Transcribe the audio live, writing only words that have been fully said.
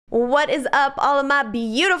What is up, all of my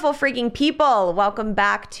beautiful freaking people? Welcome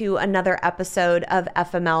back to another episode of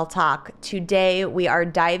FML Talk. Today, we are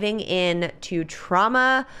diving into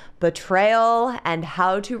trauma, betrayal, and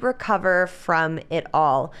how to recover from it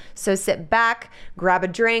all. So sit back, grab a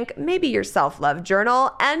drink, maybe your self-love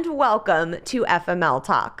journal, and welcome to FML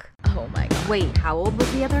Talk. Oh my God. Wait, how old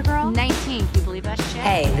was the other girl? 19. Can you believe that shit?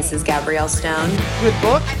 Hey, this is Gabrielle Stone. Good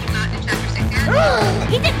book?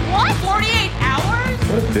 He did what? 48 hours?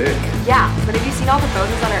 What a dick. Yeah, but have you seen all the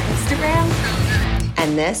photos on our Instagram?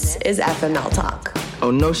 And this is FML Talk.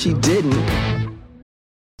 Oh, no, she didn't.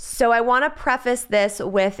 So I want to preface this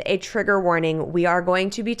with a trigger warning. We are going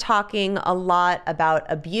to be talking a lot about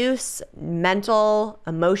abuse, mental,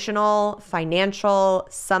 emotional, financial,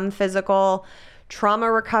 some physical,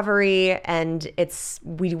 trauma recovery, and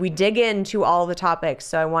we dig into all the topics.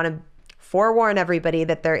 So I want to forewarn everybody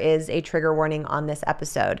that there is a trigger warning on this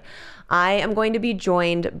episode. I am going to be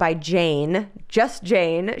joined by Jane, just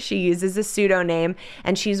Jane. She uses a pseudonym,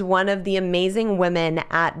 and she's one of the amazing women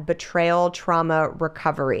at Betrayal Trauma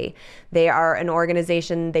Recovery. They are an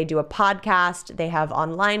organization, they do a podcast, they have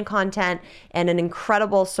online content, and an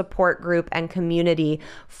incredible support group and community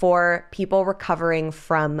for people recovering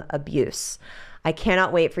from abuse. I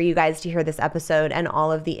cannot wait for you guys to hear this episode and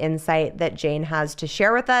all of the insight that Jane has to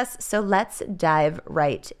share with us. So let's dive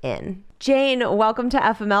right in. Jane, welcome to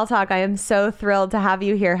FML Talk. I am so thrilled to have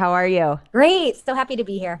you here. How are you? Great. So happy to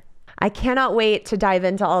be here. I cannot wait to dive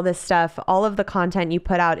into all this stuff. All of the content you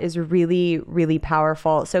put out is really, really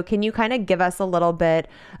powerful. So can you kind of give us a little bit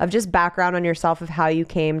of just background on yourself of how you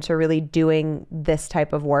came to really doing this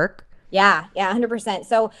type of work? Yeah, 100%.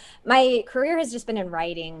 So my career has just been in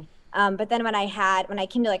writing. But then when I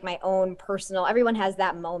came to like my own personal, everyone has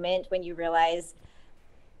that moment when you realize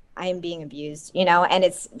I'm being abused, and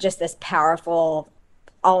it's just this powerful,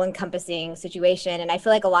 all-encompassing situation. And I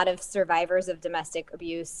feel like a lot of survivors of domestic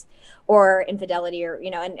abuse or infidelity or,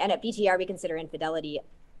 and at BTR, we consider infidelity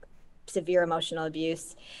severe emotional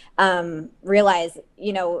abuse, realize,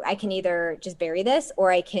 I can either just bury this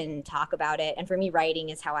or I can talk about it. And for me, writing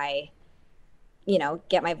is how I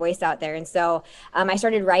get my voice out there. And so I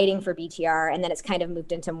started writing for BTR, and then it's kind of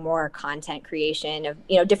moved into more content creation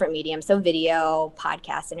of, different mediums. So video,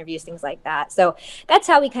 podcasts, interviews, things like that. So that's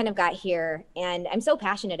how we kind of got here. And I'm so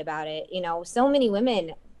passionate about it. So many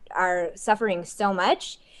women are suffering so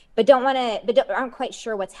much, but aren't quite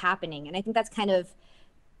sure what's happening. And I think that's kind of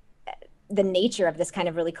the nature of this kind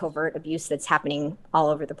of really covert abuse that's happening all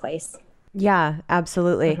over the place. Yeah,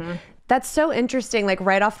 absolutely. Mm-hmm. That's so interesting. Like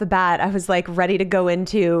right off the bat, I was like ready to go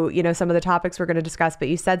into, some of the topics we're going to discuss, but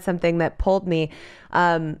you said something that pulled me,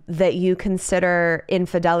 that you consider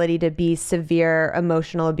infidelity to be severe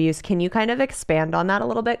emotional abuse. Can you kind of expand on that a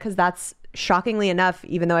little bit? Because that's shockingly enough,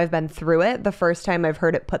 even though I've been through it, the first time I've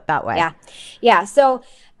heard it put that way. Yeah. So,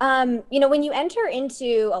 when you enter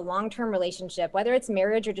into a long-term relationship, whether it's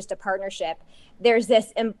marriage or just a partnership, there's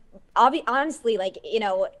this, honestly, like,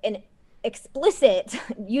 an explicit,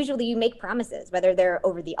 usually you make promises, whether they're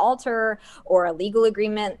over the altar or a legal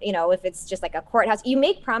agreement, if it's just like a courthouse, you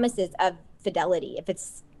make promises of fidelity if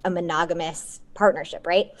it's a monogamous partnership,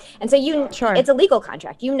 right? And so Sure. It's a legal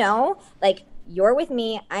contract, like you're with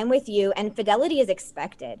me, I'm with you, and fidelity is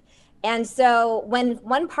expected. And so when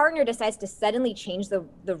one partner decides to suddenly change the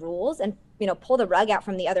rules and pull the rug out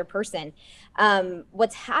from the other person,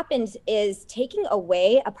 what's happened is taking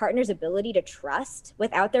away a partner's ability to trust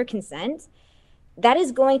without their consent. That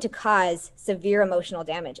is going to cause severe emotional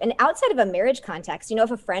damage. And outside of a marriage context,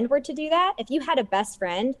 if a friend were to do that, if you had a best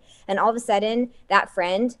friend and all of a sudden that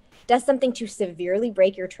friend does something to severely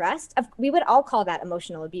break your trust, we would all call that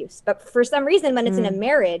emotional abuse. But for some reason, when it's in a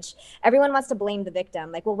marriage, everyone wants to blame the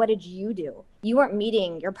victim. Like, well, what did you do? You weren't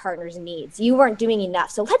meeting your partner's needs. You weren't doing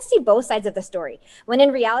enough. So let's see both sides of the story. When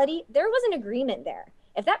in reality, there was an agreement there.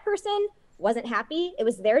 If that person wasn't happy, it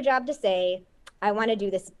was their job to say, I want to do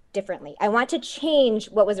this differently. I want to change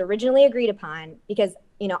what was originally agreed upon because,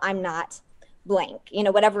 I'm not blank,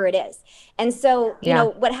 whatever it is. And so,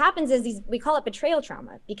 what happens is we call it betrayal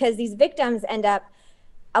trauma, because these victims end up,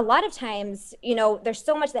 a lot of times, there's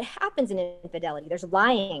so much that happens in infidelity. There's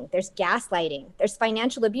lying, there's gaslighting, there's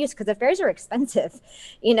financial abuse because affairs are expensive,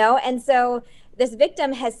 and so this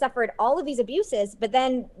victim has suffered all of these abuses, but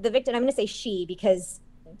then the victim, I'm going to say she, because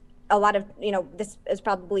a lot of, this is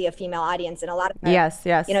probably a female audience, and a lot of, yes,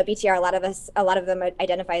 BTR, a lot of them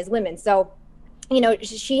identify as women. So,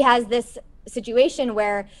 she has this situation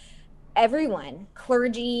where everyone,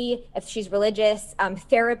 clergy, if she's religious,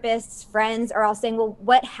 therapists, friends are all saying, well,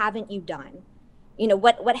 what haven't you done?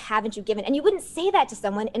 What haven't you given? And you wouldn't say that to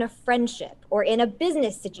someone in a friendship or in a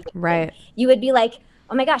business situation. Right. You would be like,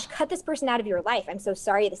 oh my gosh, cut this person out of your life. I'm so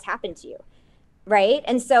sorry this happened to you. Right.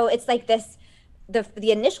 And so it's like this,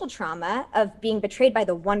 the initial trauma of being betrayed by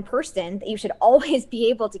the one person that you should always be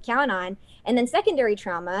able to count on. And then secondary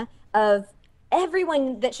trauma of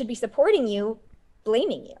everyone that should be supporting you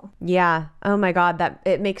blaming you. Yeah. Oh my God. That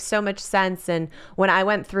it makes so much sense. And when I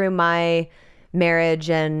went through my marriage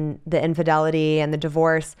and the infidelity and the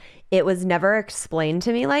divorce, it was never explained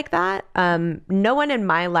to me like that. No one in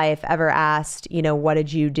my life ever asked, what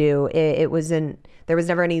did you do? There was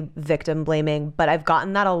never any victim blaming, but I've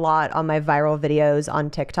gotten that a lot on my viral videos on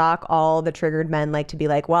TikTok. All the triggered men like to be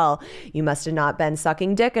like, well, you must have not been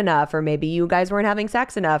sucking dick enough, or maybe you guys weren't having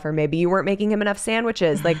sex enough, or maybe you weren't making him enough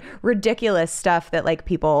sandwiches, like ridiculous stuff that like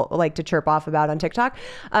people like to chirp off about on TikTok.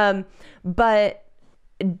 But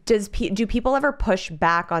do people ever push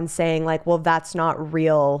back on saying like, well, that's not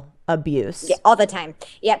real abuse? Yeah, all the time.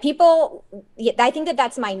 Yeah, people, I think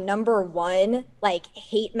that's my number one like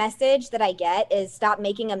hate message that I get is stop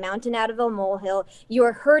making a mountain out of a molehill.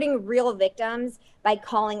 You're hurting real victims by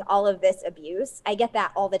calling all of this abuse. I get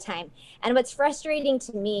that all the time. And what's frustrating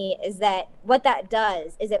to me is that what that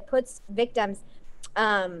does is it puts victims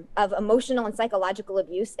of emotional and psychological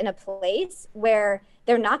abuse in a place where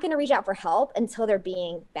they're not going to reach out for help until they're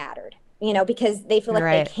being battered, because they feel like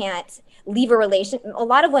Right. they can't leave a relationship. A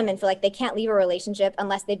lot of women feel like they can't leave a relationship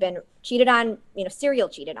unless they've been cheated on, serial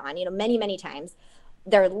cheated on, many, many times.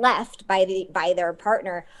 They're left by their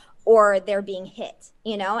partner, or they're being hit,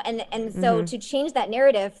 and so to change that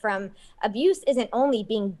narrative from abuse isn't only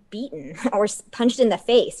being beaten or punched in the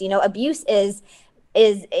face. Abuse is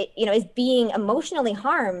being emotionally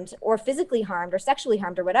harmed or physically harmed or sexually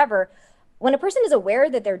harmed or whatever, when a person is aware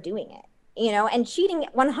that they're doing it, and cheating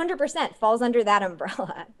 100% falls under that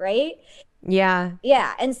umbrella, right? Yeah.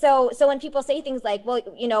 Yeah. And so when people say things like, well,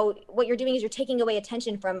 what you're doing is you're taking away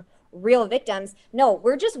attention from real victims. No,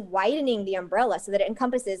 we're just widening the umbrella so that it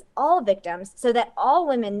encompasses all victims, so that all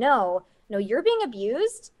women know, no, you're being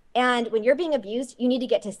abused. And when you're being abused, you need to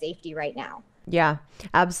get to safety right now. Yeah,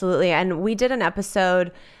 absolutely. And we did an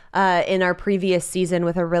episode in our previous season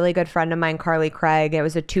with a really good friend of mine, Carly Craig. It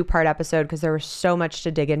was a 2-part episode because there was so much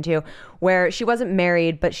to dig into, where she wasn't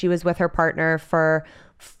married, but she was with her partner for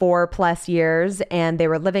 4+ years, and they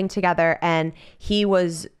were living together, and he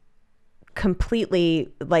was completely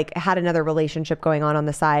like had another relationship going on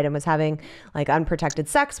the side and was having like unprotected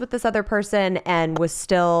sex with this other person, and was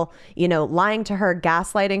still, lying to her,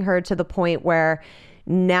 gaslighting her, to the point where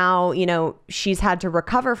now, she's had to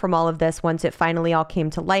recover from all of this once it finally all came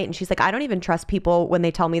to light. And she's like, I don't even trust people when they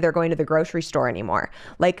tell me they're going to the grocery store anymore.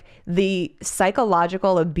 Like, the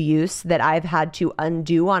psychological abuse that I've had to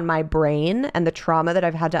undo on my brain and the trauma that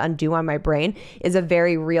I've had to undo on my brain is a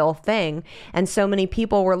very real thing. And so many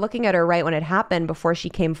people were looking at her right when it happened, before she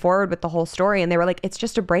came forward with the whole story, and they were like, it's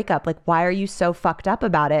just a breakup. Like, why are you so fucked up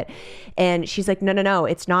about it? And she's like, no,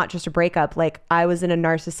 it's not just a breakup. Like, I was in a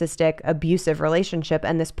narcissistic, abusive relationship,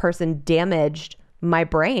 and this person damaged my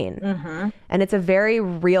brain. And it's a very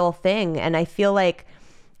real thing. And I feel like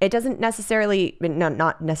it doesn't necessarily, no,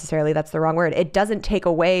 not necessarily, that's the wrong word. It doesn't take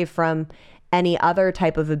away from any other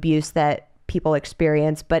type of abuse that people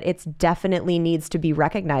experience, but it's definitely needs to be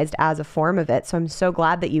recognized as a form of it. So I'm so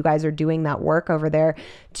glad that you guys are doing that work over there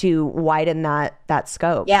to widen that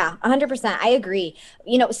scope. Yeah, 100%. I agree.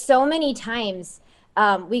 So many times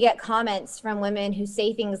we get comments from women who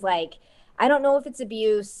say things like, I don't know if it's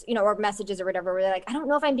abuse, or messages or whatever, where they're like, I don't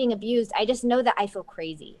know if I'm being abused. I just know that I feel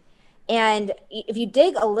crazy. And if you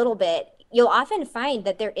dig a litlittle bit, you'll often find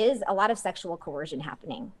that there is a lot of sexual coercion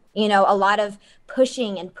happening. A lot of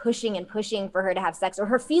pushing and pushing and pushing for her to have sex, or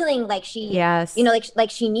her feeling like she, Yes. like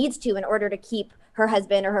she needs to in order to keep her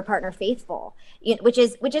husband or her partner faithful, which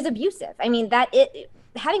is abusive. I mean,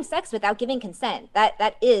 having sex without giving consent,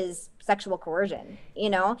 that is sexual coercion,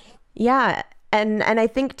 Yeah. And I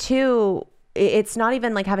think too, it's not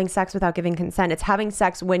even like having sex without giving consent. It's having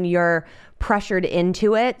sex when you're pressured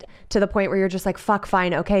into it to the point where you're just like, fuck,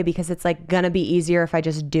 fine, okay, because it's like gonna be easier if I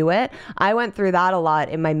just do it. I went through that a lot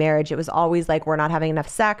in my marriage. It was always like, we're not having enough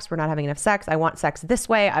sex. I want sex this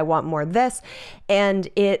way. I want more this. And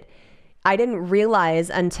I didn't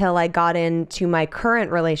realize until I got into my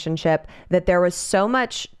current relationship that there was so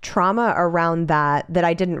much trauma around that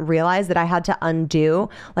I didn't realize that I had to undo.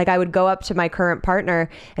 Like, I would go up to my current partner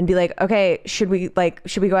and be like, okay, should we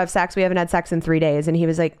go have sex? We haven't had sex in 3 days. And he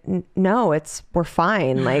was like, no, we're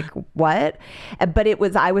fine. Like, what?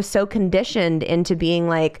 But I was so conditioned into being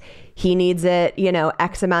like, he needs it,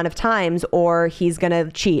 X amount of times, or he's going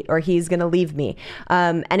to cheat, or he's going to leave me.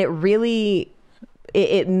 And it really,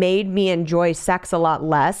 it made me enjoy sex a lot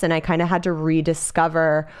less. And I kind of had to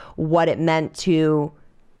rediscover what it meant to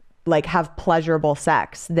like have pleasurable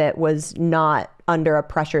sex that was not under a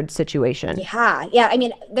pressured situation. Yeah. I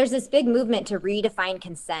mean, there's this big movement to redefine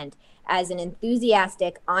consent as an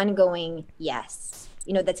enthusiastic, ongoing yes,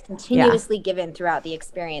 that's continuously given throughout the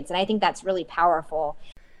experience. And I think that's really powerful.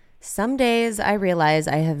 Some days I realize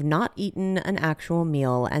I have not eaten an actual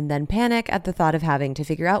meal and then panic at the thought of having to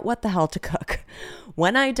figure out what the hell to cook.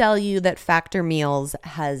 When I tell you that Factor Meals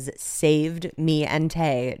has saved me and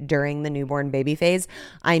Tay during the newborn baby phase,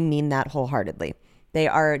 I mean that wholeheartedly. They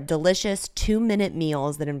are delicious 2-minute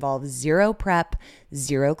meals that involve zero prep,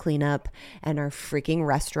 zero cleanup, and are freaking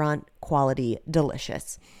restaurant quality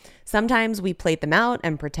delicious. Sometimes we plate them out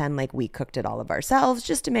and pretend like we cooked it all of ourselves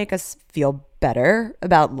just to make us feel better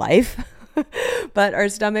about life. But our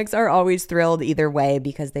stomachs are always thrilled either way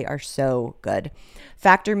because they are so good.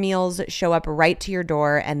 Factor Meals show up right to your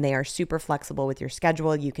door and they are super flexible with your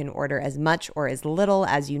schedule. You can order as much or as little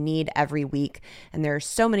as you need every week. And there are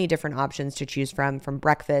so many different options to choose from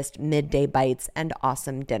breakfast, midday bites, and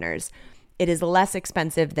awesome dinners. It is less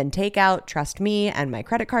expensive than takeout, trust me, and my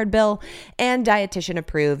credit card bill, and dietitian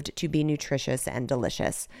approved to be nutritious and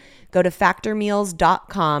delicious. Go to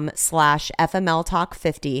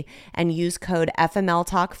factormeals.com/FMLTalk50 and use code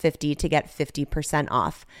FMLTalk50 to get 50%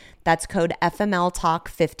 off. That's code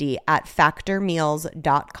FMLTalk50 at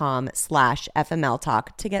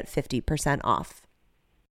factormeals.com/FMLTalk to get 50% off.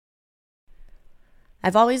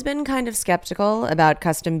 I've always been kind of skeptical about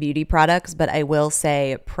custom beauty products, but I will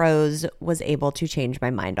say Prose was able to change my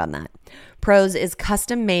mind on that. Prose is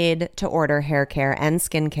custom made to order hair care and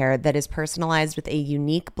skincare that is personalized with a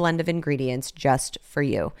unique blend of ingredients just for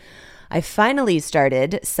you. I finally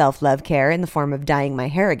started self-love care in the form of dyeing my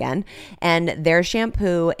hair again, and their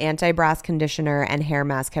shampoo, anti-brass conditioner, and hair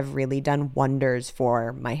mask have really done wonders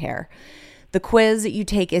for my hair. The quiz you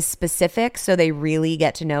take is specific, so they really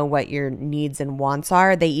get to know what your needs and wants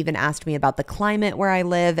are. They even asked me about the climate where I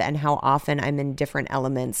live and how often I'm in different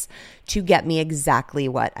elements to get me exactly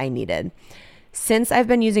what I needed. Since I've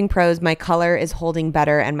been using Prose, my color is holding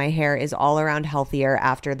better and my hair is all around healthier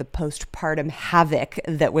after the postpartum havoc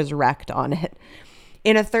that was wreaked on it.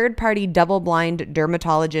 In a third-party double-blind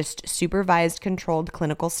dermatologist-supervised controlled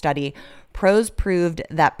clinical study, Prose proved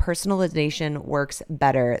that personalization works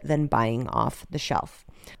better than buying off the shelf.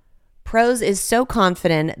 Prose is so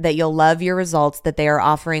confident that you'll love your results that they are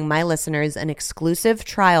offering my listeners an exclusive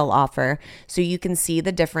trial offer so you can see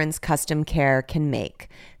the difference custom care can make.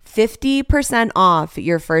 50% off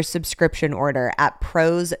your first subscription order at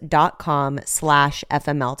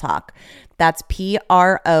prose.com/FMLTalk. That's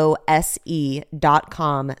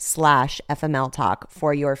prose.com/FMLTalk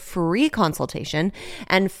for your free consultation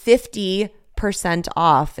and 50%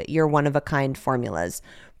 off your one-of-a-kind formulas.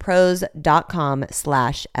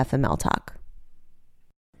 Prose.com/FMLTalk.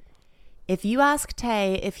 If you ask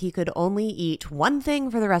Tay if he could only eat one thing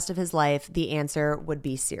for the rest of his life, the answer would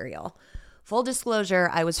be cereal. Full disclosure,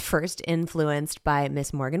 I was first influenced by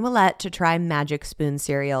Miss Morgan Willett to try Magic Spoon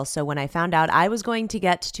cereal. So when I found out I was going to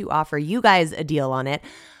get to offer you guys a deal on it,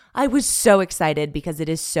 I was so excited because it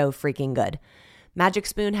is so freaking good. Magic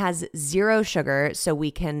Spoon has 0 sugar, so we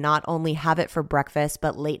can not only have it for breakfast,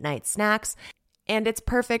 but late night snacks. And it's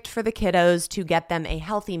perfect for the kiddos to get them a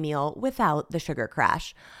healthy meal without the sugar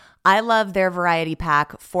crash. I love their variety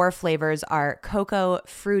pack. 4 flavors are cocoa,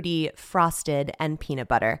 fruity, frosted, and peanut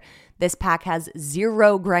butter. This pack has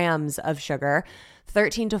 0 grams of sugar,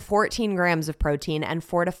 13 to 14 grams of protein, and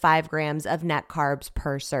 4 to 5 grams of net carbs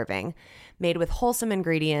per serving. Made with wholesome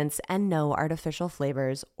ingredients and no artificial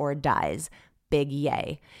flavors or dyes. Big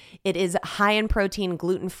yay. It is high in protein,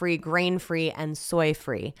 gluten-free, grain-free, and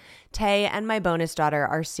soy-free. Tay and my bonus daughter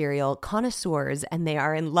are cereal connoisseurs, and they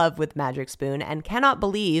are in love with Magic Spoon and cannot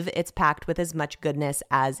believe it's packed with as much goodness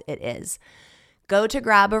as it is. Go to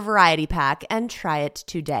grab a variety pack and try it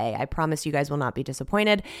today. I promise you guys will not be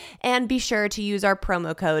disappointed. And be sure to use our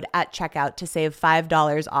promo code at checkout to save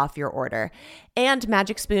 $5 off your order. And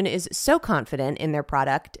Magic Spoon is so confident in their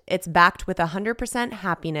product, it's backed with a 100%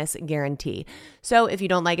 happiness guarantee. So if you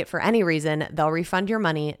don't like it for any reason, they'll refund your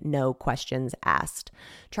money, no questions asked.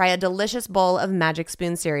 Try a delicious bowl of Magic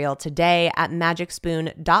Spoon cereal today at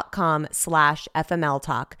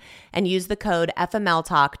magicspoon.com/FMLTalk and use the code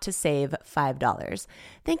FMLTalk to save $5.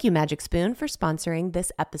 Thank you, Magic Spoon, for sponsoring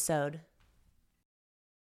this episode.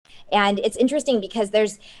 And it's interesting because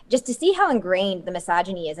there's just to see how ingrained the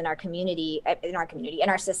misogyny is in our community, in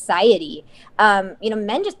our society.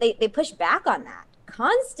 Men just they push back on that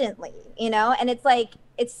constantly, and it's like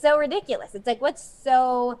it's so ridiculous. It's like what's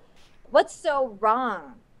so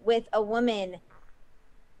wrong with a woman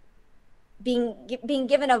being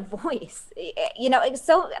given a voice.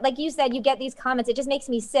 So like you said, you get these comments, it just makes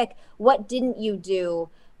me sick. What didn't you do?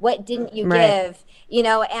 What didn't you give?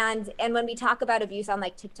 And when we talk about abuse on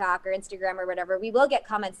like TikTok or Instagram or whatever, we will get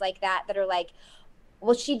comments like that are like,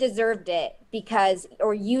 well, she deserved it because,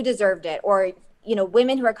 or you deserved it, or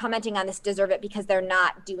women who are commenting on this deserve it because they're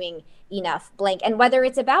not doing enough blank. And whether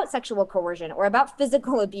it's about sexual coercion or about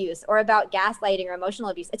physical abuse or about gaslighting or emotional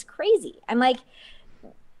abuse, it's crazy. I'm like,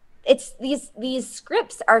 it's these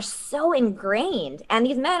scripts are so ingrained, and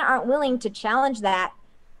these men aren't willing to challenge that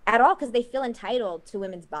at all because they feel entitled to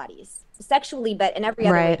women's bodies sexually, but in every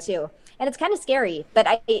other way too. And it's kind of scary, but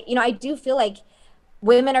I do feel like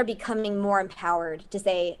women are becoming more empowered to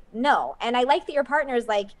say no. And I like that your partner is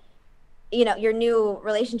like, your new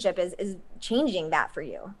relationship is changing that for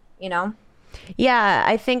you, Yeah,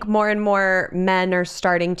 I think more and more men are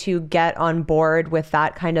starting to get on board with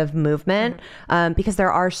that kind of movement, because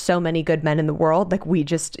there are so many good men in the world. Like we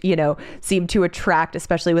just, seem to attract,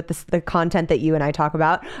 especially with the content that you and I talk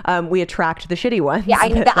about, we attract the shitty ones. Yeah, I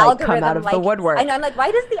know the algorithm come out of the woodwork. I know. I'm like, why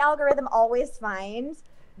does the algorithm always find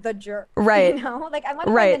the jerk? Right. Like I want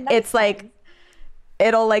to find the nice It's like, ones.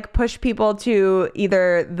 it'll like push people to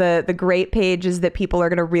either the great pages that people are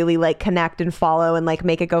going to really like connect and follow and like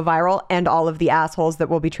make it go viral, and all of the assholes that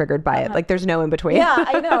will be triggered by it. Like there's no in between. Yeah,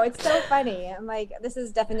 I know. It's so funny. I'm like, this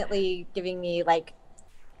is definitely giving me like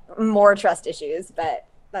more trust issues, but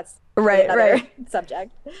that's another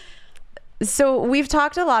subject. So we've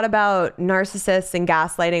talked a lot about narcissists and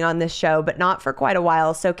gaslighting on this show, but not for quite a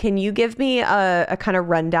while. So can you give me a kind of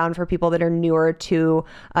rundown for people that are newer to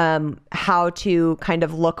how to kind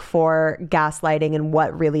of look for gaslighting and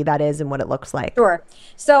what really that is and what it looks like? Sure.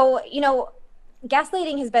 So,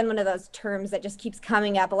 gaslighting has been one of those terms that just keeps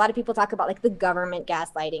coming up. A lot of people talk about like the government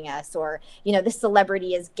gaslighting us, or, the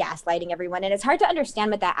celebrity is gaslighting everyone. And it's hard to understand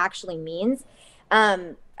what that actually means.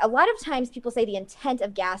 A lot of times people say the intent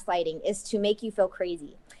of gaslighting is to make you feel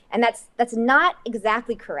crazy. And that's not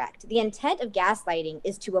exactly correct. The intent of gaslighting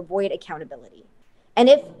is to avoid accountability. And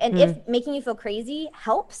if making you feel crazy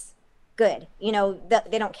helps, good. They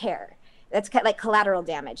don't care. That's kind of like collateral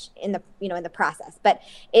damage in the process. But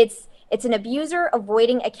it's an abuser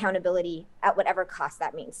avoiding accountability at whatever cost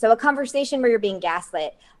that means. So a conversation where you're being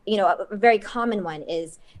gaslit, a very common one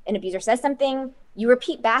is an abuser says something, you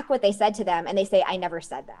repeat back what they said to them, and they say, I never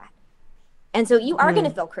said that. And so you are going to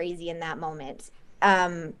feel crazy in that moment,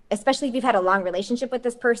 especially if you've had a long relationship with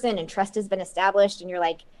this person and trust has been established, and you're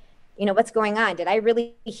like, what's going on? Did I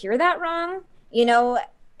really hear that wrong?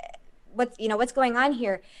 What's going on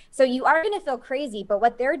here? So you are going to feel crazy, but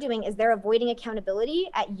what they're doing is they're avoiding accountability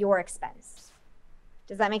at your expense.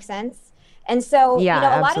 Does that make sense? And so,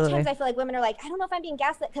 a lot of times I feel like women are like, I don't know if I'm being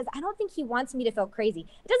gaslit because I don't think he wants me to feel crazy.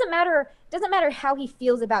 It doesn't matter how he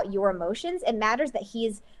feels about your emotions. It matters that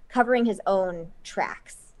he's covering his own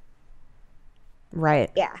tracks. Right.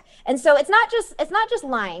 Yeah. And so it's not just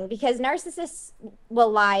lying, because narcissists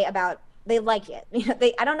will lie about, they like it.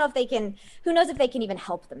 I don't know if they can, who knows if they can even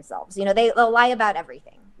help themselves. They'll lie about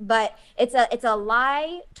everything, but it's a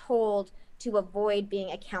lie told to avoid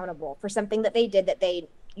being accountable for something that they did that they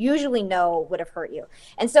usually know would have hurt you.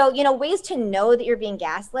 And so, ways to know that you're being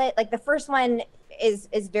gaslit, like the first one is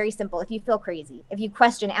very simple. If you feel crazy, if you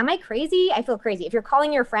question, am I crazy? I feel crazy. If you're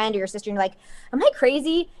calling your friend or your sister and you're like, am I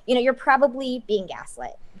crazy? You're probably being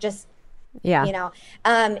gaslit. Just,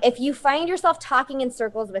 if you find yourself talking in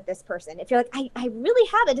circles with this person, if you're like, I really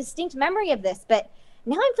have a distinct memory of this, but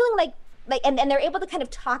now I'm feeling like, and they're able to kind of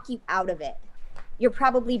talk you out of it, you're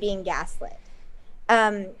probably being gaslit.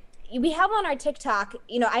 We have on our TikTok,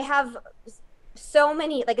 I have so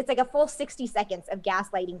many, like it's like a full 60 seconds of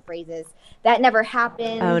gaslighting phrases that never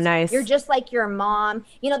happened. Oh, nice. You're just like your mom.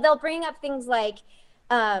 They'll bring up things like,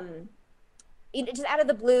 just out of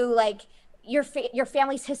the blue, like your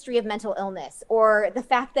family's history of mental illness, or the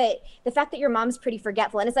fact that your mom's pretty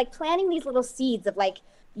forgetful. And it's like planting these little seeds of like,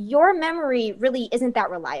 your memory really isn't that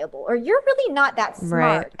reliable, or you're really not that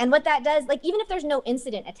smart. Right. And what that does, like, even if there's no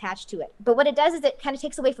incident attached to it, but what it does is it kind of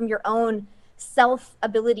takes away from your own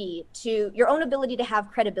ability to have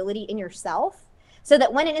credibility in yourself, so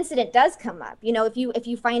that when an incident does come up, if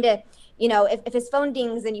you find if his phone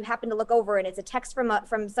dings and you happen to look over and it's a text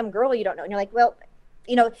from some girl you don't know, and you're like, well,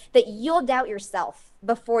 that you'll doubt yourself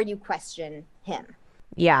before you question him.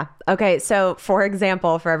 Yeah. Okay. So for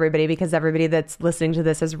example, for everybody, because everybody that's listening to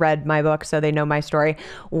this has read my book, so they know my story.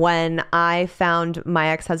 When I found my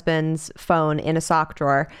ex-husband's phone in a sock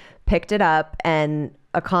drawer, picked it up, and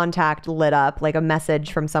a contact lit up, like a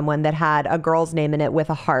message from someone that had a girl's name in it with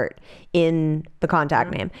a heart in the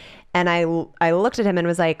contact name. And I looked at him and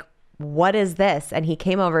was like, what is this? And he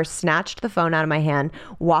came over, snatched the phone out of my hand,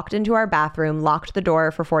 walked into our bathroom, locked the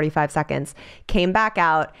door for 45 seconds, came back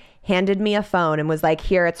out, handed me a phone and was like,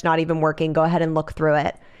 here, it's not even working. Go ahead and look through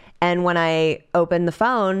it. And when I opened the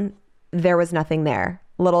phone, there was nothing there.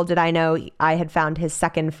 Little did I know, I had found his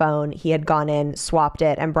second phone. He had gone in, swapped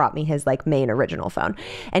it, and brought me his like main original phone.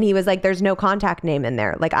 And he was like, there's no contact name in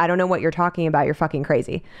there. Like, I don't know what you're talking about. You're fucking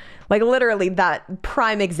crazy. Like, literally that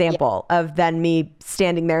prime example of then me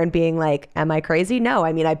standing there and being like, am I crazy? No.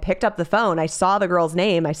 I mean, I picked up the phone. I saw the girl's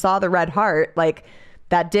name. I saw the red heart. Like,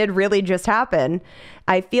 that did really just happen.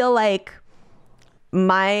 I feel like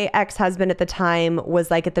my ex-husband at the time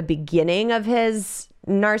was like at the beginning of his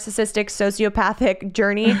narcissistic sociopathic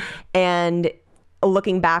journey, and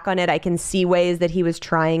looking back on it, I can see ways that he was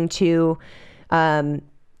trying to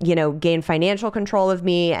gain financial control of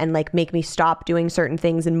me and like make me stop doing certain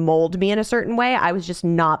things and mold me in a certain way. I was just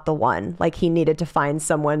not the one. Like, he needed to find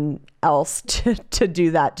someone else to do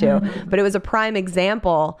that too. But it was a prime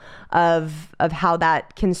example of how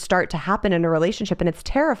that can start to happen in a relationship, and it's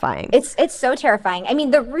terrifying. It's so terrifying. I mean,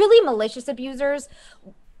 the really malicious abusers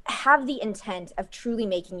have the intent of truly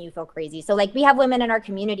making you feel crazy. So like, we have women in our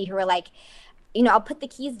community who are like, I'll put the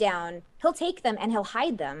keys down, he'll take them and he'll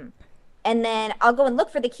hide them. And then I'll go and look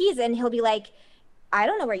for the keys and he'll be like, I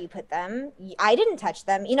don't know where you put them. I didn't touch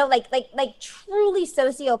them. Like truly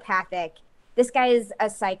sociopathic. This guy is a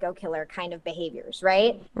psycho killer kind of behaviors,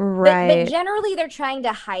 right? Right. But generally they're trying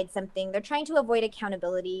to hide something. They're trying to avoid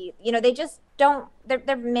accountability. They just don't,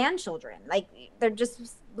 they're man children. Like, they're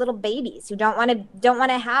just little babies who don't want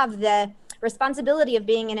to have the responsibility of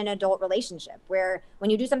being in an adult relationship where when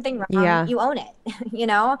you do something wrong, you own it,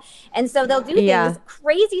 And so they'll do things,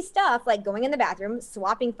 crazy stuff, like going in the bathroom,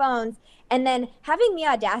 swapping phones, and then having the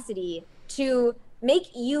audacity to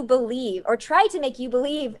make you believe, or try to make you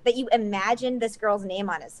believe, that you imagined this girl's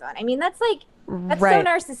name on his phone. I mean, that's so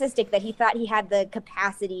narcissistic that he thought he had the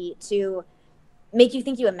capacity to make you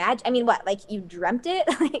think you imagined. I mean, what, like you dreamt it?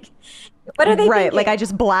 Like, what are they thinking? Like, I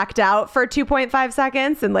just blacked out for 2.5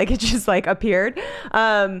 seconds and like it just like appeared.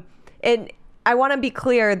 And I want to be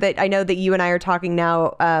clear that I know that you and I are talking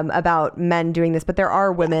now about men doing this, but there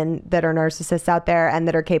are women that are narcissists out there and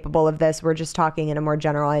that are capable of this. We're just talking in a more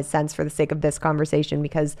generalized sense for the sake of this conversation,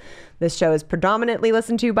 because this show is predominantly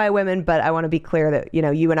listened to by women, but I want to be clear that,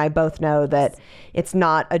 you and I both know that it's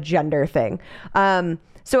not a gender thing.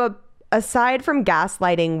 Aside from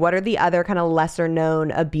gaslighting, what are the other kind of lesser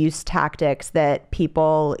known abuse tactics that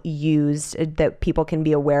people use, that people can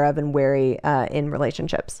be aware of and wary in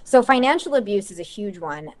relationships? So financial abuse is a huge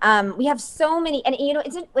one. We have so many, and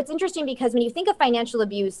it's interesting because when you think of financial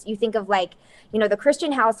abuse, you think of like, the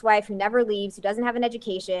Christian housewife who never leaves, who doesn't have an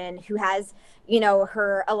education, who has,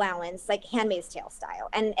 her allowance, like Handmaid's Tale style.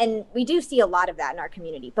 And we do see a lot of that in our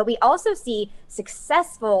community, but we also see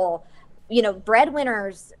successful,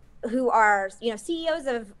 breadwinners who are, CEOs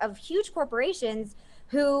of huge corporations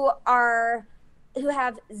who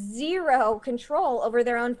have zero control over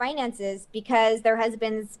their own finances because their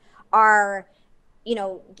husbands are,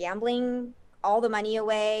 gambling all the money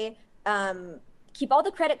away, keep all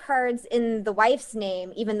the credit cards in the wife's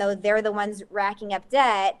name, even though they're the ones racking up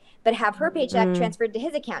debt, but have her paycheck transferred to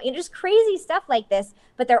his account. Just crazy stuff like this,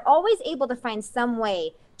 but they're always able to find some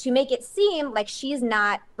way to make it seem like she's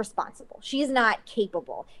not responsible. She's not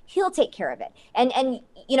capable. He'll take care of it. And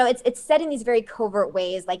it's said in these very covert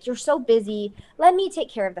ways, like, you're so busy, let me take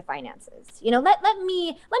care of the finances. Let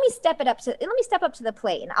me step up to the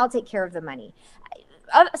plate and I'll take care of the money.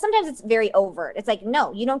 Sometimes it's very overt. It's like,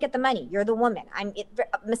 no, you don't get the money. You're the woman. I'm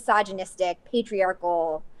misogynistic,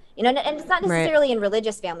 patriarchal, and it's not necessarily in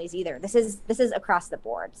religious families either. This is across the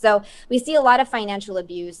board. So we see a lot of financial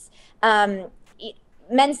abuse.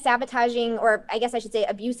 Men sabotaging, or I guess I should say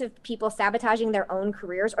abusive people sabotaging their own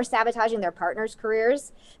careers or sabotaging their partner's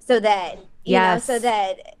careers so that, so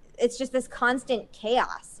that it's just this constant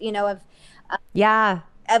chaos,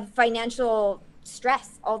 of financial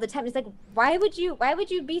stress all the time. It's like, why would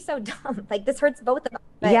you be so dumb? Like, this hurts both of us.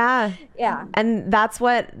 But, yeah. And that's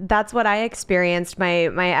what I experienced.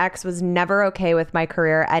 My ex was never okay with my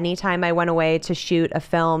career. Anytime I went away to shoot a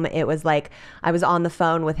film, it was like I was on the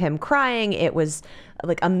phone with him crying. It was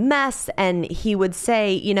like a mess. And he would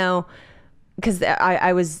say, because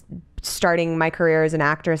I was starting my career as an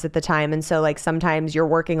actress at the time. And so like sometimes you're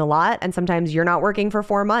working a lot and sometimes you're not working for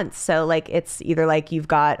 4 months. So like it's either like you've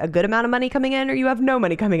got a good amount of money coming in or you have no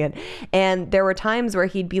money coming in. And there were times where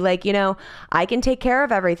he'd be like, I can take care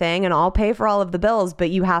of everything and I'll pay for all of the bills, but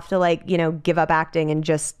you have to like, give up acting and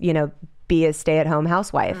just, be a stay-at-home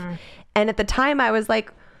housewife. And at the time I was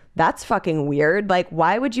like, that's fucking weird. Like,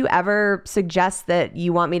 why would you ever suggest that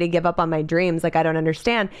you want me to give up on my dreams? Like, I don't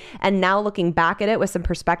understand. And now looking back at it with some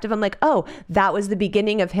perspective, I'm like, oh, that was the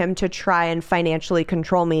beginning of him to try and financially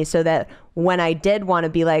control me so that when I did want to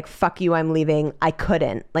be like, fuck you, I'm leaving, I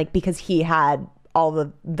couldn't. Like, because he had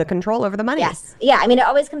all the control over the money. Yes. Yeah. I mean, it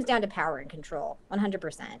always comes down to power and control,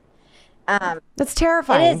 100%. That's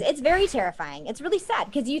terrifying. It is. It's very terrifying. It's really sad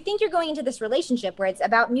because you think you're going into this relationship where it's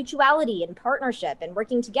about mutuality and partnership and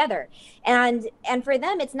working together. And for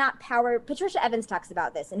them, it's not power. Patricia Evans talks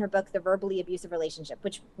about this in her book, The Verbally Abusive Relationship,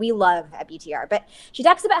 which we love at BTR. But she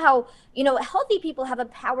talks about how, healthy people have a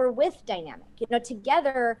power with dynamic.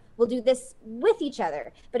 Together we'll do this with each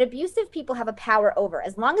other. But abusive people have a power over.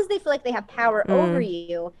 As long as they feel like they have power over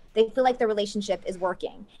you, they feel like the relationship is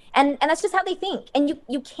working. And that's just how they think. And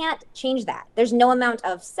you can't change that. There's no amount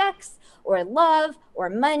of sex or love or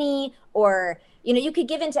money or, you could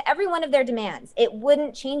give in to every one of their demands. It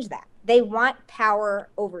wouldn't change that. They want power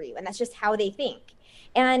over you. And that's just how they think.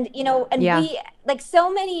 And, we, like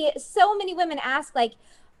so many women ask, like,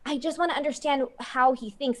 I just want to understand how he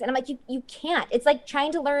thinks. And I'm like, you can't. It's like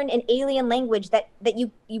trying to learn an alien language that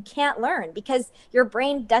you can't learn because your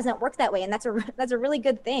brain doesn't work that way. And that's a really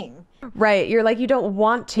good thing. Right. You're like, you don't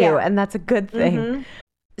want to, and that's a good thing.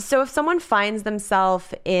 So if someone finds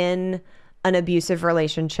themselves in an abusive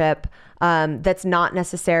relationship that's not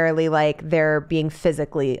necessarily like they're being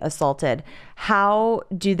physically assaulted, how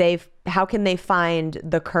can they find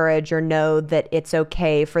the courage or know that it's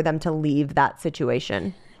okay for them to leave that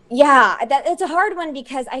situation? Yeah, it's a hard one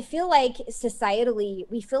because I feel like societally,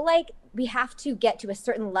 we feel like we have to get to a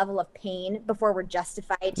certain level of pain before we're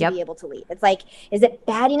justified to be able to leave. It's like, is it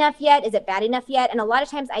bad enough yet? Is it bad enough yet? And a lot of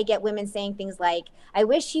times I get women saying things like, I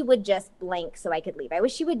wish he would just blank so I could leave. I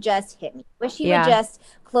wish he would just hit me. I wish he would just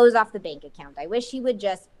close off the bank account. I wish he would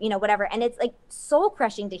just, whatever. And it's like soul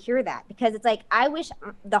crushing to hear that because it's like, I wish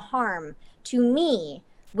the harm to me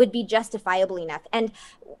would be justifiable enough. And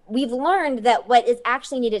we've learned that what is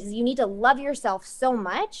actually needed is you need to love yourself so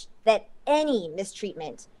much that any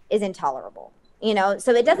mistreatment is intolerable.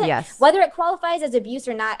 So it doesn't, whether it qualifies as abuse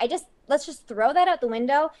or not, let's just throw that out the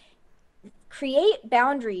window. Create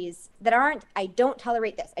boundaries that aren't, I don't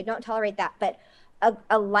tolerate this, I don't tolerate that, but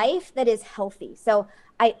a life that is healthy. So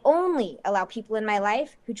I only allow people in my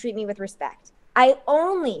life who treat me with respect. I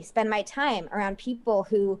only spend my time around people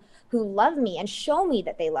who love me and show me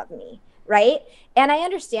that they love me, right? And I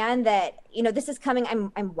understand that, this is coming,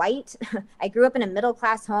 I'm white. I grew up in a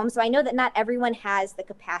middle-class home, so I know that not everyone has the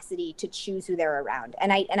capacity to choose who they're around.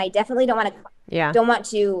 And I definitely don't want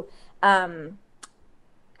to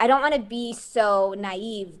I don't want to be so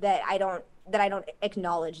naive that I don't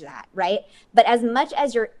acknowledge that, right? But as much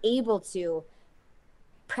as you're able to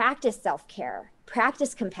practice self-care,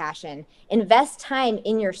 practice compassion, invest time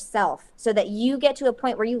in yourself so that you get to a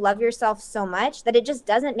point where you love yourself so much that it just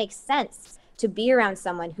doesn't make sense to be around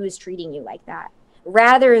someone who is treating you like that,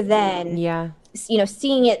 rather than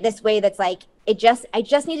seeing it this way that's like, I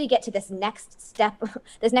just need to get to this next step,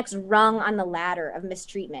 this next rung on the ladder of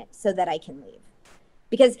mistreatment so that I can leave.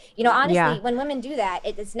 Because, honestly, when women do that,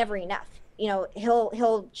 it's never enough.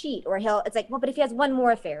 He'll cheat, or it's like, well, but if he has one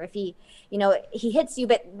more affair, if he, he hits you,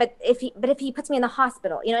 but if he puts me in the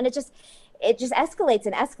hospital, and it just escalates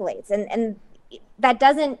and escalates. And that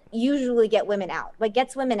doesn't usually get women out. What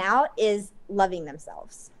gets women out is loving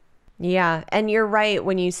themselves. Yeah. And you're right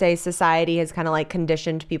when you say society has kind of like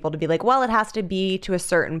conditioned people to be like, well, it has to be to a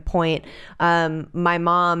certain point. My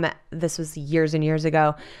mom, this was years and years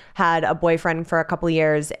ago, had a boyfriend for a couple of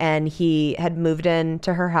years, and he had moved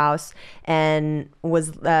into her house and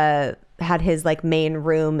was had his like main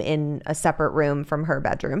room in a separate room from her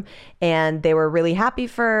bedroom. And they were really happy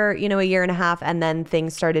for, a year and a half. And then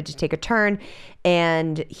things started to take a turn,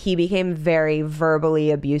 and he became very verbally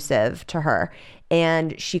abusive to her.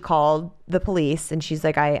 And she called the police, and she's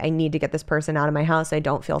like, I need to get this person out of my house. I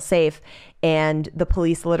don't feel safe. And the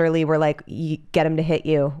police literally were like, get him to hit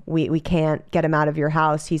you. We can't get him out of your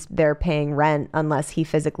house. They're paying rent unless he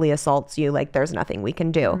physically assaults you. Like, there's nothing we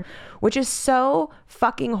can do, which is so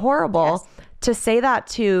fucking horrible to say that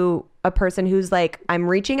to a person who's like, I'm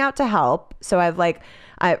reaching out to help. So I've like,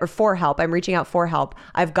 or for help. I'm reaching out for help.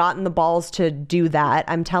 I've gotten the balls to do that.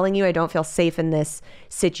 I'm telling you, I don't feel safe in this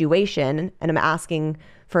situation, and I'm asking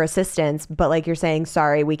for assistance. But like you're saying,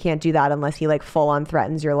 sorry, we can't do that unless he like full on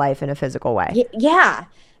threatens your life in a physical way. Yeah.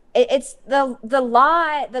 It's the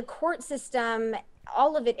law, the court system,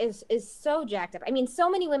 all of it is so jacked up. I mean, so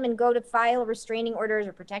many women go to file restraining orders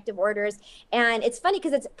or protective orders. And it's funny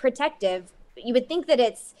because it's protective. You would think that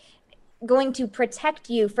it's going to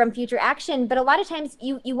protect you from future action, but a lot of times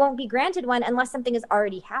you won't be granted one unless something has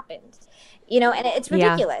already happened, and it's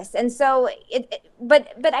ridiculous. And so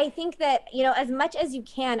but I think that, as much as you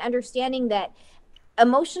can, understanding that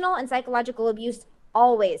emotional and psychological abuse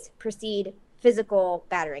always precede physical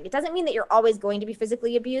battering. It doesn't mean that you're always going to be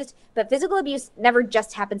physically abused, but physical abuse never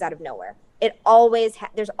just happens out of nowhere. It always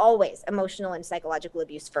there's always emotional and psychological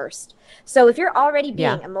abuse first. So if you're already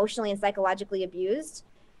being emotionally and psychologically abused,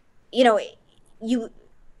 you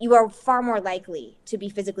are far more likely to be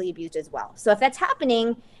physically abused as well. So if that's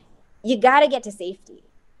happening, you got to get to safety.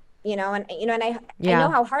 And I know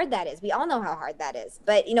how hard that is. We all know how hard that is.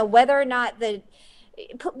 But whether or not the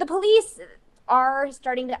police are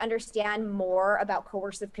starting to understand more about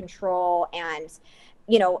coercive control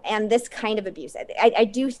and this kind of abuse, I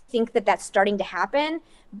do think that that's starting to happen.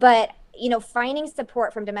 But finding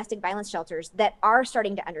support from domestic violence shelters that are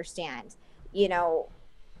starting to understand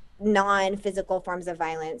non-physical forms of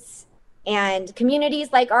violence, and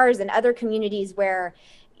communities like ours and other communities where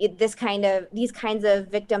these kinds of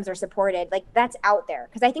victims are supported, like, that's out there.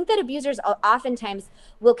 Because I think that abusers oftentimes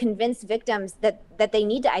will convince victims that they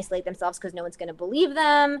need to isolate themselves because no one's going to believe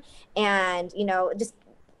them, and just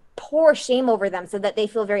pour shame over them so that they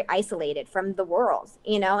feel very isolated from the world,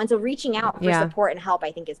 and so reaching out for support and help,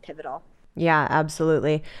 I think, is pivotal. Yeah,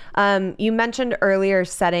 absolutely. You mentioned earlier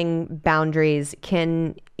setting boundaries.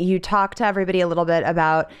 Can you talk to everybody a little bit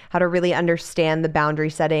about how to really understand the boundary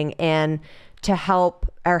setting and to help,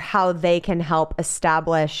 or how they can help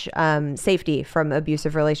establish safety from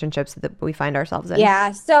abusive relationships that we find ourselves in?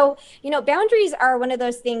 Yeah. So, boundaries are one of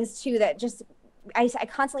those things too that just I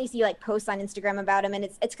constantly see like posts on Instagram about them, and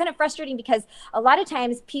it's kind of frustrating because a lot of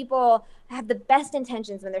times people have the best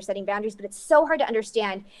intentions when they're setting boundaries, but it's so hard to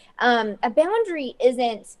understand. A boundary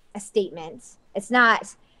isn't a statement. It's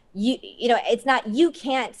not it's not you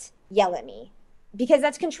can't yell at me, because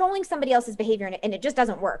that's controlling somebody else's behavior, and it just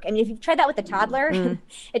doesn't work. I mean, if you've tried that with a toddler,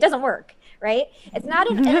 it doesn't work, right? It's not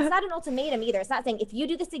and it's not an ultimatum either. It's not saying, if you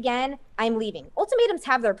do this again, I'm leaving. Ultimatums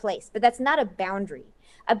have their place, but that's not a boundary.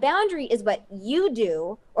 A boundary is what you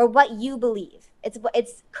do or what you believe.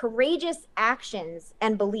 It's courageous actions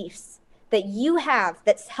and beliefs that you have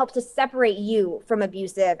that help to separate you from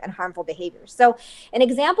abusive and harmful behaviors. So an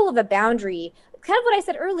example of a boundary, kind of what I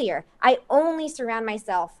said earlier, I only surround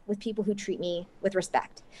myself with people who treat me with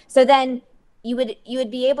respect. So then you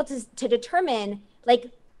would be able to determine,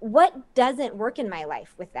 like, what doesn't work in my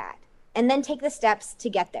life with that, and then take the steps to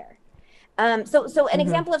get there. So an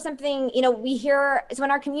example of something, we hear, so in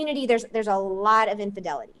our community, there's a lot of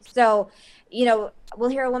infidelity. So, we'll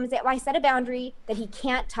hear a woman say, well, I set a boundary that he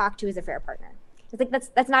can't talk to his affair partner. It's like,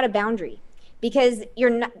 that's not a boundary, because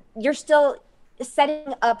you're still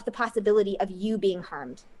setting up the possibility of you being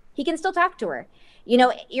harmed. He can still talk to her.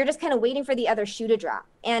 You're just kind of waiting for the other shoe to drop.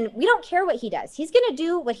 And we don't care what he does. He's going to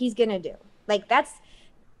do what he's going to do. Like,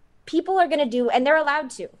 people are going to do, and they're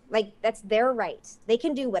allowed to, like, that's their right. They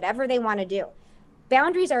can do whatever they want to do.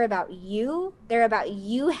 Boundaries are about you. They're about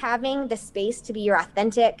you having the space to be your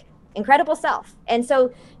authentic, incredible self. And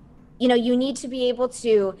so, you need to be able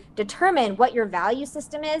to determine what your value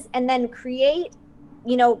system is, and then create,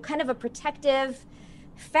 kind of a protective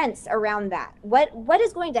fence around that. What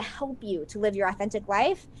is going to help you to live your authentic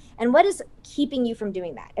life, and what is keeping you from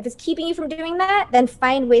doing that? If it's keeping you from doing that, then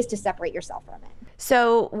find ways to separate yourself from it.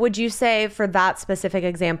 So would you say, for that specific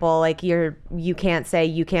example, like, you can't say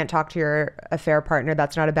you can't talk to your affair partner,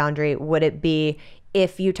 that's not a boundary? Would it be,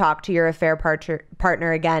 if you talk to your affair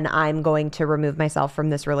partner again, I'm going to remove myself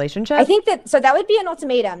from this relationship? I think that would be an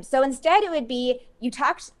ultimatum. So instead it would be, you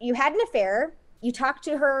had an affair, you talked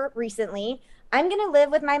to her recently, I'm going to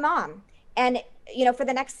live with my mom, and for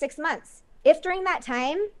the next 6 months. If during that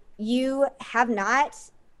time you have not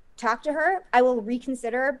talked to her, I will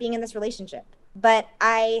reconsider being in this relationship. But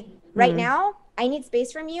right now, I need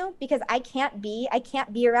space from you, because I can't be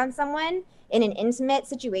around someone in an intimate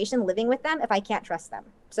situation living with them if I can't trust them.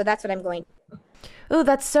 So that's what I'm going to do. Oh,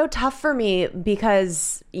 that's so tough for me,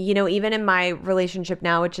 because, even in my relationship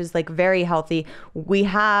now, which is like very healthy, we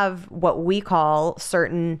have what we call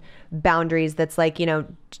certain boundaries. That's like,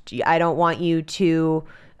 I don't want you to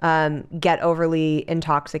get overly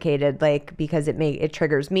intoxicated, like, because it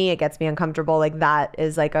triggers me, it gets me uncomfortable. Like, that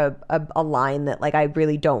is like a line that, like, I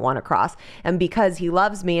really don't want to cross. And because he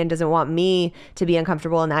loves me and doesn't want me to be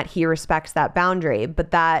uncomfortable in that, he respects that boundary. But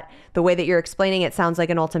the way that you're explaining it sounds like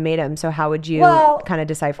an ultimatum. So how would you kind of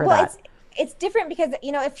decipher that? It's different, because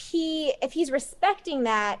if he's respecting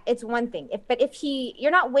that, it's one thing. If you're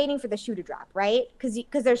not waiting for the shoe to drop, right?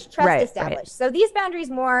 Because there's trust established. Right. So these boundaries,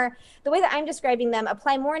 more the way that I'm describing them,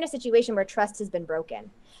 apply more in a situation where trust has been broken.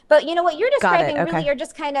 But you know what you're Got it. describing Okay. really are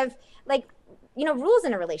just kind of like, rules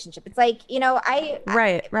in a relationship. It's like,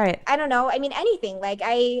 Right. I don't know. I mean, anything. Like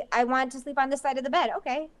I want to sleep on this side of the bed.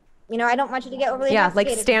 Okay. I don't want you to get overly Yeah, like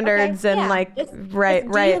intoxicated. standards Okay. and Yeah. like, Just, right.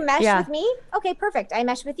 do you mesh Yeah. with me? Okay, perfect. I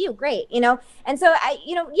mesh with you. Great. And so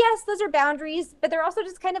yes, those are boundaries, but they're also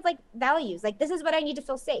just kind of like values. Like, this is what I need to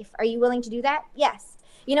feel safe. Are you willing to do that? Yes.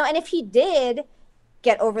 And if he did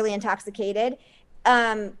get overly intoxicated,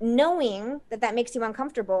 knowing that makes you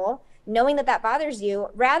uncomfortable, knowing that bothers you,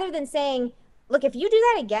 rather than saying, look, if you do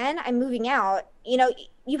that again, I'm moving out,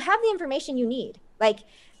 you have the information you need. Like,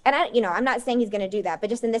 and I'm not saying he's going to do that, but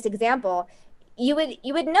just in this example, you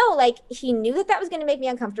would know, like, he knew that was going to make me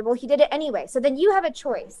uncomfortable. He did it anyway. So then you have a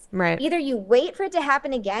choice. Right. Either you wait for it to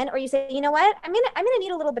happen again, or you say, you know what, I'm gonna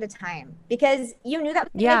need a little bit of time, because you knew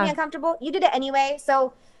that was going to make me uncomfortable. You did it anyway.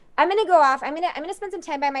 So I'm going to go off. I'm going to spend some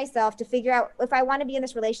time by myself to figure out if I want to be in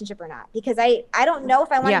this relationship or not, because I don't know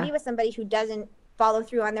if I want to be with somebody who doesn't follow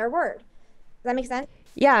through on their word. Does that make sense?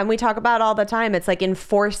 Yeah, and we talk about all the time. It's like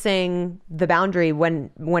enforcing the boundary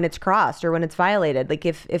when it's crossed or when it's violated. Like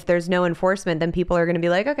if there's no enforcement, then people are going to be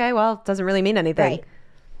like, okay, well, it doesn't really mean anything.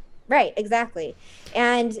 Right, exactly.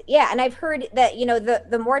 And and I've heard that,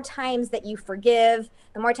 the more times that you forgive,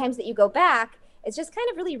 the more times that you go back, it's just kind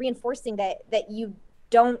of really reinforcing that you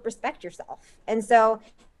don't respect yourself. And so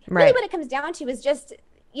really what it comes down to is just,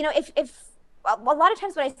 if a lot of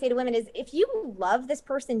times what I say to women is, if you love this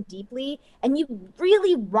person deeply and you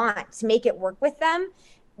really want to make it work with them,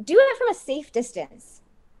 do it from a safe distance.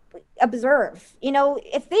 Observe,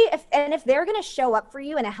 if they're going to show up for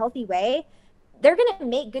you in a healthy way, they're going to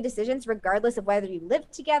make good decisions regardless of whether you live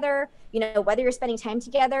together, whether you're spending time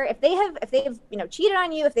together. If they've cheated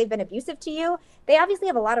on you, if they've been abusive to you, they obviously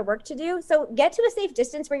have a lot of work to do. So get to a safe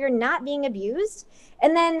distance where you're not being abused,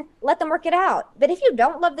 and then let them work it out. But if you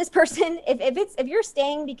don't love this person, if you're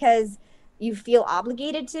staying because you feel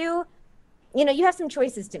obligated to, you have some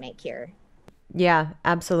choices to make here. Yeah,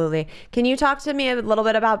 absolutely. Can you talk to me a little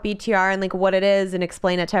bit about BTR and like what it is and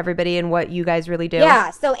explain it to everybody and what you guys really do? Yeah.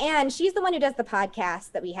 So Anne, she's the one who does the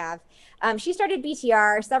podcast that we have. She started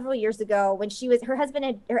BTR several years ago when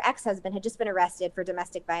her ex-husband had just been arrested for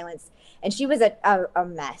domestic violence, and she was a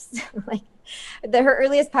mess. Like her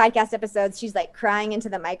earliest podcast episodes, she's like crying into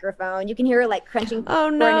the microphone. You can hear her like crunching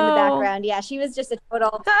corn in the background. Yeah, she was just a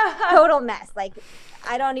total mess. Like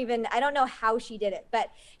I don't know how she did it,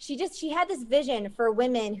 but she had this vision for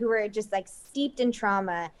women who were just like steeped in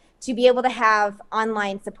trauma to be able to have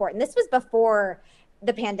online support. And this was before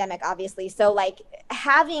the pandemic, obviously. So like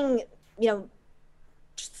having,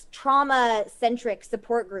 trauma centric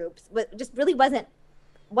support groups just really wasn't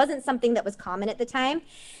something that was common at the time.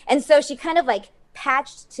 And so she kind of like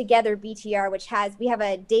patched together BTR, we have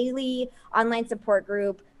a daily online support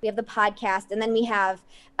group, we have the podcast, and then we have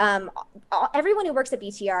everyone who works at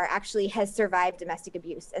BTR actually has survived domestic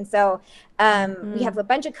abuse. And so we have a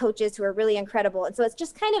bunch of coaches who are really incredible. And so it's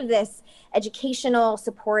just kind of this educational,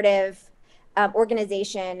 supportive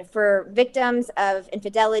organization for victims of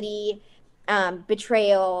infidelity,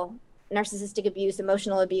 betrayal, narcissistic abuse,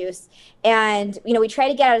 emotional abuse. And, we try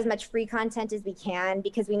to get out as much free content as we can,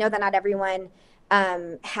 because we know that not everyone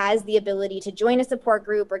has the ability to join a support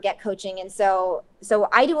group or get coaching. And so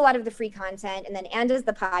I do a lot of the free content, and then Anne does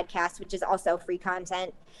the podcast, which is also free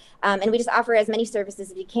content. And we just offer as many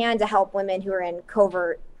services as we can to help women who are in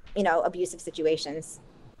covert, abusive situations.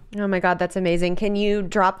 Oh my God, that's amazing. Can you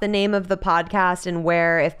drop the name of the podcast and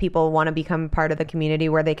where, if people want to become part of the community,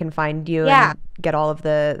 where they can find you and get all of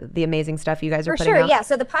the amazing stuff you guys are putting out? Yeah.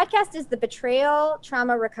 So the podcast is the Betrayal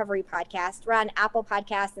Trauma Recovery Podcast. We're on Apple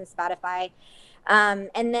Podcasts and Spotify.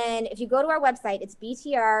 And then if you go to our website, it's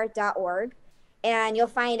btr.org, and you'll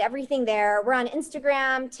find everything there. We're on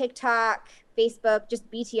Instagram, TikTok, Facebook,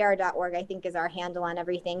 just btr.org, I think is our handle on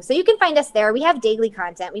everything. So you can find us there. We have daily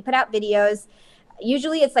content. We put out videos.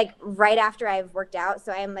 Usually it's like right after I've worked out,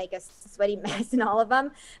 so I'm like a sweaty mess in all of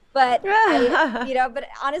them. But but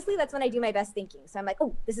honestly, that's when I do my best thinking. So I'm like,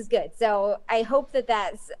 oh, this is good. So I hope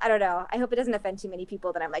I don't know. I hope it doesn't offend too many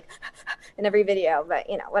people that I'm like in every video. But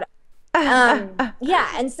whatever.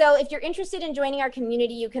 And so if you're interested in joining our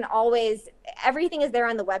community, you can always, everything is there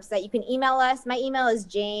on the website. You can email us. My email is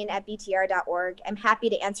jane@btr.org. I'm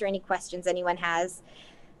happy to answer any questions anyone has.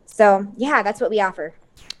 So that's what we offer.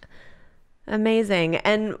 Amazing.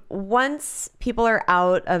 And once people are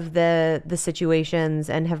out of the situations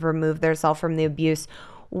and have removed themselves from the abuse,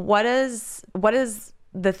 what is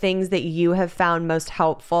the things that you have found most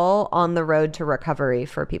helpful on the road to recovery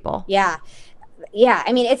for people? Yeah.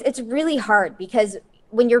 I mean, it's really hard, because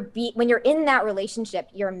when you're in that relationship,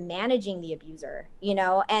 you're managing the abuser,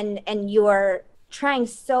 and you're trying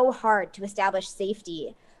so hard to establish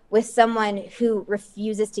safety with someone who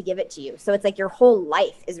refuses to give it to you. So it's like your whole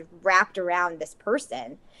life is wrapped around this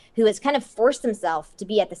person who has kind of forced himself to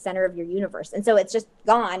be at the center of your universe. And so it's just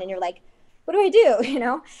gone and you're like, what do I do? You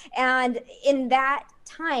know? And in that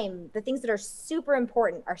time, the things that are super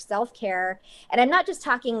important are self-care. And I'm not just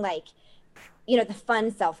talking like, you know, the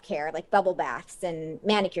fun self-care, like bubble baths and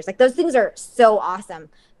manicures, like those things are so awesome.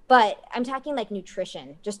 But I'm talking like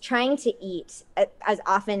nutrition, just trying to eat as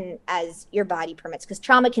often as your body permits, because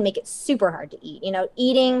trauma can make it super hard to eat. You know,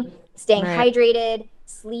 eating, staying hydrated,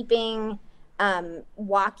 sleeping,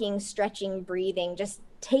 walking, stretching, breathing, just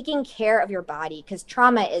taking care of your body, because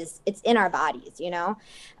trauma it's in our bodies, you know?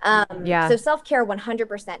 So self-care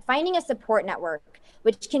 100%, finding a support network,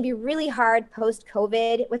 which can be really hard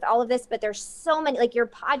post-COVID with all of this, but there's so many, like your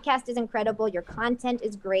podcast is incredible. Your content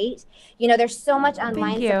is great. You know, there's so much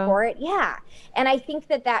online support. Yeah. And I think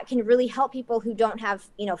that can really help people who don't have,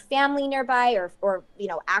 you know, family nearby or, you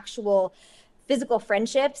know, actual physical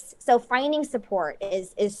friendships. So finding support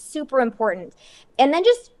is super important. And then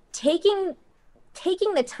just taking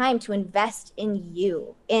the time to invest in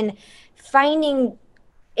you, in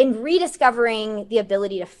rediscovering the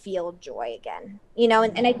ability to feel joy again, you know,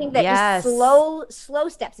 and I think that just slow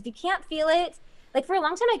steps. If you can't feel it, like for a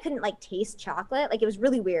long time, I couldn't like taste chocolate. Like it was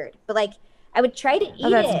really weird, but like I would try to eat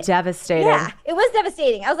it. That's devastating. Yeah, it was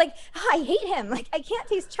devastating. I was like, oh, I hate him. Like I can't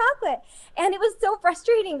taste chocolate. And it was so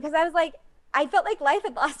frustrating because I was like, I felt like life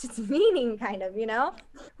had lost its meaning, kind of, you know?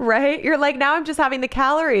 Right? You're like, now I'm just having the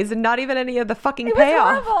calories and not even any of the fucking It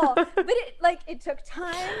payoff. was horrible. But it took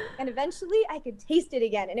time, and eventually I could taste it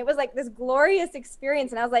again. And it was like this glorious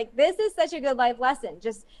experience. And I was like, this is such a good life lesson.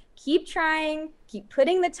 Just keep trying, keep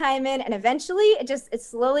putting the time in, and eventually it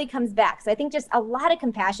slowly comes back. So I think just a lot of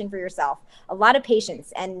compassion for yourself, a lot of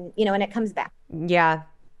patience, and, you know, and it comes back. Yeah.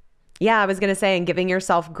 Yeah, I was going to say, and giving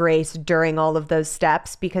yourself grace during all of those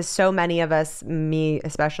steps, because so many of us, me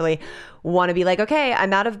especially, want to be like, okay,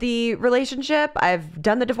 I'm out of the relationship, I've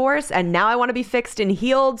done the divorce, and now I want to be fixed and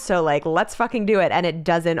healed. So like, let's fucking do it. And it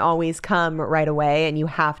doesn't always come right away. And you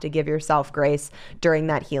have to give yourself grace during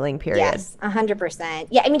that healing period. Yes, 100%.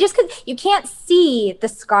 Yeah, I mean, just because you can't see the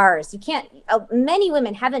scars, you can't, many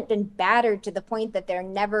women haven't been battered to the point that they're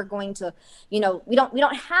never going to, you know, we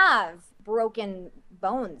don't have broken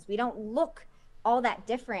bones. We don't look all that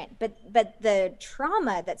different, but the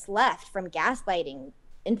trauma that's left from gaslighting,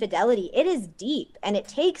 infidelity, it is deep, and it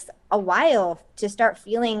takes a while to start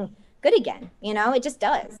feeling good again. You know, it just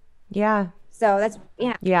does. Yeah. So that's,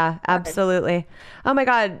 Yeah, absolutely. Oh my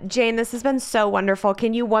God, Jane, this has been so wonderful.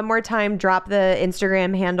 Can you one more time drop the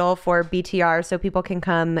Instagram handle for BTR so people can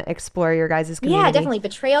come explore your guys' community? Yeah, definitely.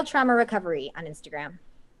 Betrayal Trauma Recovery on Instagram.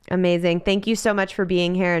 Amazing. Thank you so much for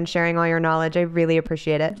being here and sharing all your knowledge. I really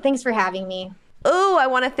appreciate it. Thanks for having me. Oh, I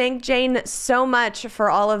want to thank Jane so much for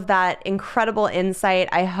all of that incredible insight.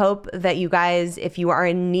 I hope that you guys, if you are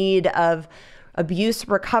in need of abuse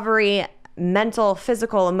recovery, mental,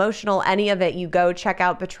 physical, emotional, any of it, you go check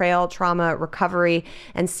out Betrayal Trauma Recovery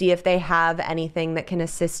and see if they have anything that can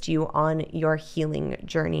assist you on your healing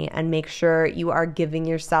journey, and make sure you are giving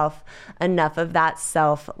yourself enough of that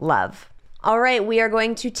self-love. All right, we are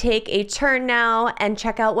going to take a turn now and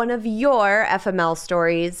check out one of your FML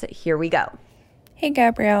stories. Here we go. Hey,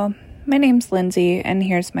 Gabrielle. My name's Lindsay, and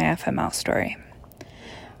here's my FML story.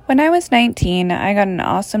 When I was 19, I got an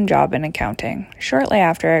awesome job in accounting shortly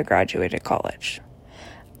after I graduated college.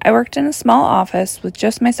 I worked in a small office with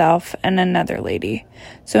just myself and another lady,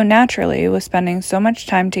 so naturally, with spending so much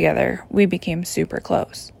time together, we became super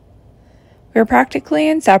close. We were practically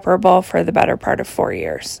inseparable for the better part of 4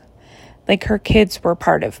 years. Like her kids were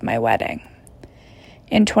part of my wedding.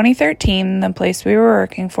 In 2013, the place we were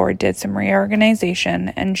working for did some reorganization,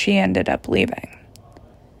 and she ended up leaving.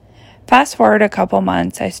 Fast forward a couple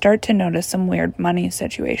months, I start to notice some weird money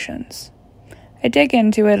situations. I dig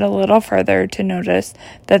into it a little further to notice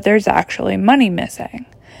that there's actually money missing.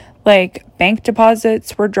 Like, bank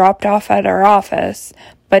deposits were dropped off at our office,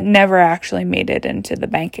 but never actually made it into the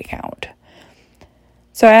bank account.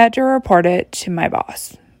 So I had to report it to my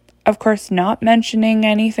boss. Of course, not mentioning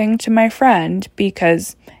anything to my friend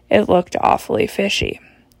because it looked awfully fishy.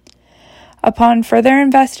 Upon further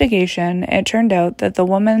investigation, it turned out that the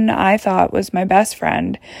woman I thought was my best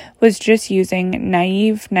friend was just using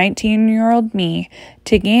naive 19-year-old me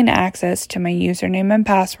to gain access to my username and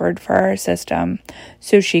password for our system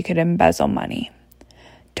so she could embezzle money.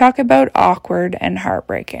 Talk about awkward and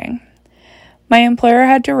heartbreaking. My employer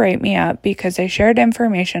had to write me up because I shared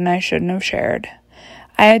information I shouldn't have shared.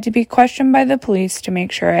 I had to be questioned by the police to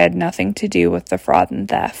make sure I had nothing to do with the fraud and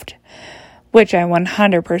theft. which I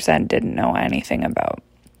 100% didn't know anything about.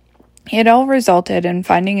 It all resulted in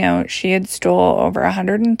finding out she had stole over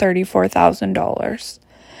 $134,000,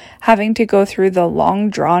 having to go through the long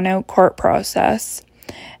drawn-out court process,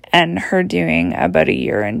 and her doing about a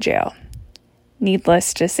year in jail.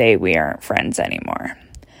 Needless to say, we aren't friends anymore.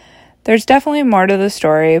 There's definitely more to the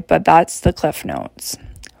story, but that's the Cliff Notes.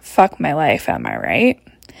 Fuck my life, am I right?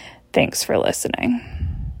 Thanks for listening.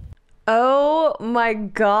 Oh my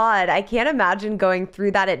God. I can't imagine going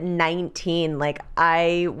through that at 19. Like,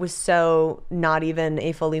 I was so not even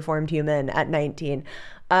a fully formed human at 19.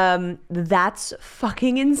 That's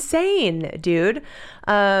fucking insane, dude.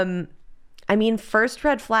 I mean, first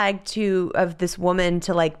red flag of this woman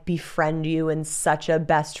to like befriend you in such a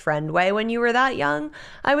best friend way when you were that young,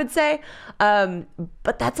 I would say.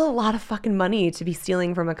 But that's a lot of fucking money to be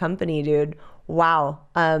stealing from a company, dude. Wow.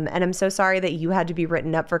 And I'm so sorry that you had to be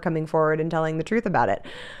written up for coming forward and telling the truth about it.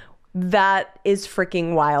 That is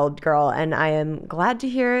freaking wild, girl. And I am glad to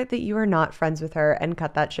hear that you are not friends with her and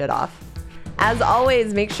cut that shit off. As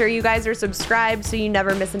always, make sure you guys are subscribed so you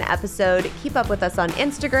never miss an episode. Keep up with us on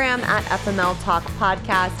Instagram at FML Talk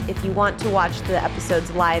Podcast. If you want to watch the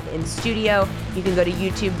episodes live in studio, you can go to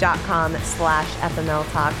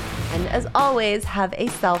youtube.com/FML Talk. And as always, have a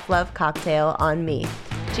self-love cocktail on me.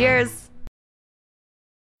 Cheers.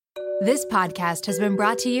 This podcast has been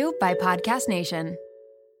brought to you by Podcast Nation.